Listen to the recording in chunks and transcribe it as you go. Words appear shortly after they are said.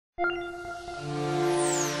We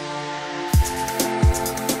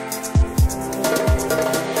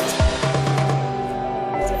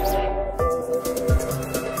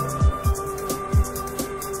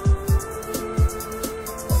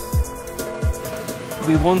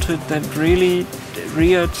wanted that really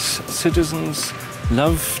Riyadh citizens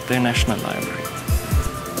love their national library.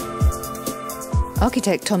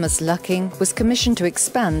 Architect Thomas Lucking was commissioned to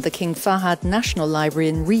expand the King Fahad National Library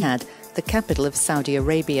in Riyadh, the capital of Saudi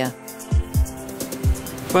Arabia.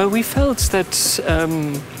 Well, we felt that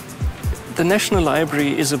the National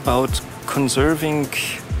Library is about conserving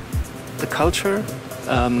the culture,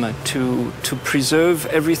 to preserve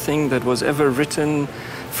everything that was ever written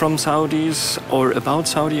from Saudis or about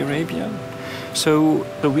Saudi Arabia. So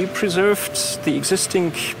we preserved the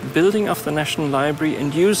existing building of the National Library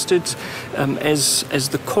and used it as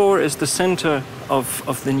the core, as the center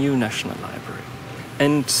of the new National Library.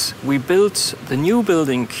 And we built the new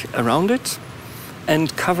building around it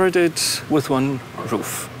and covered it with one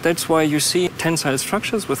roof. That's why you see tensile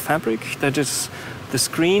structures with fabric. That is the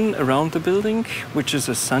screen around the building, which is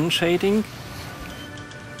a sun shading.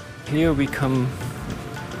 Here we come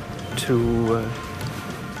to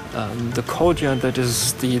the courtyard that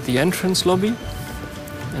is the entrance lobby.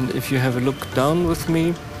 And if you have a look down with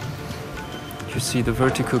me, you see the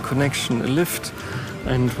vertical connection, a lift,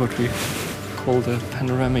 and what we call the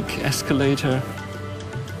panoramic escalator.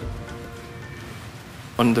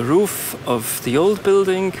 On the roof of the old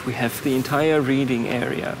building, we have the entire reading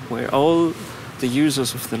area where all the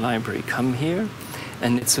users of the library come here.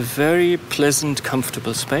 And it's a very pleasant,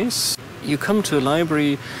 comfortable space. You come to a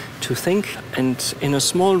library to think, and in a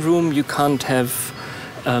small room you can't have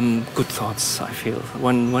good thoughts, I feel.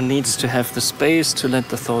 One needs to have the space to let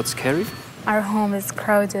the thoughts carry. Our home is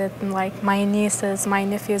crowded, like my nieces, my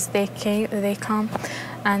nephews, they come,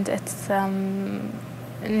 and it's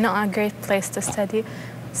not a great place to study.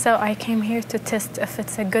 So I came here to test if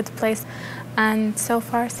it's a good place, and so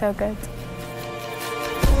far so good.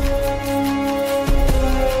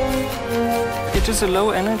 It is a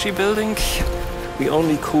low-energy building. We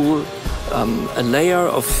only cool a layer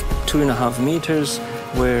of 2.5 meters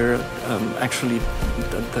where actually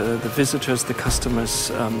the visitors, the customers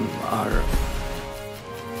are.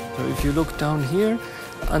 So if you look down here,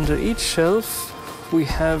 under each shelf we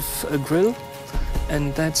have a grill,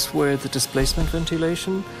 and that's where the displacement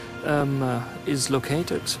ventilation is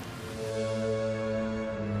located.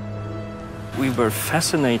 We were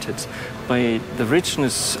fascinated by the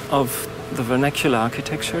richness of the vernacular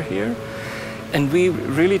architecture here, and we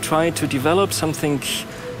really tried to develop something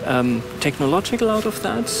technological out of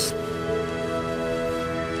that.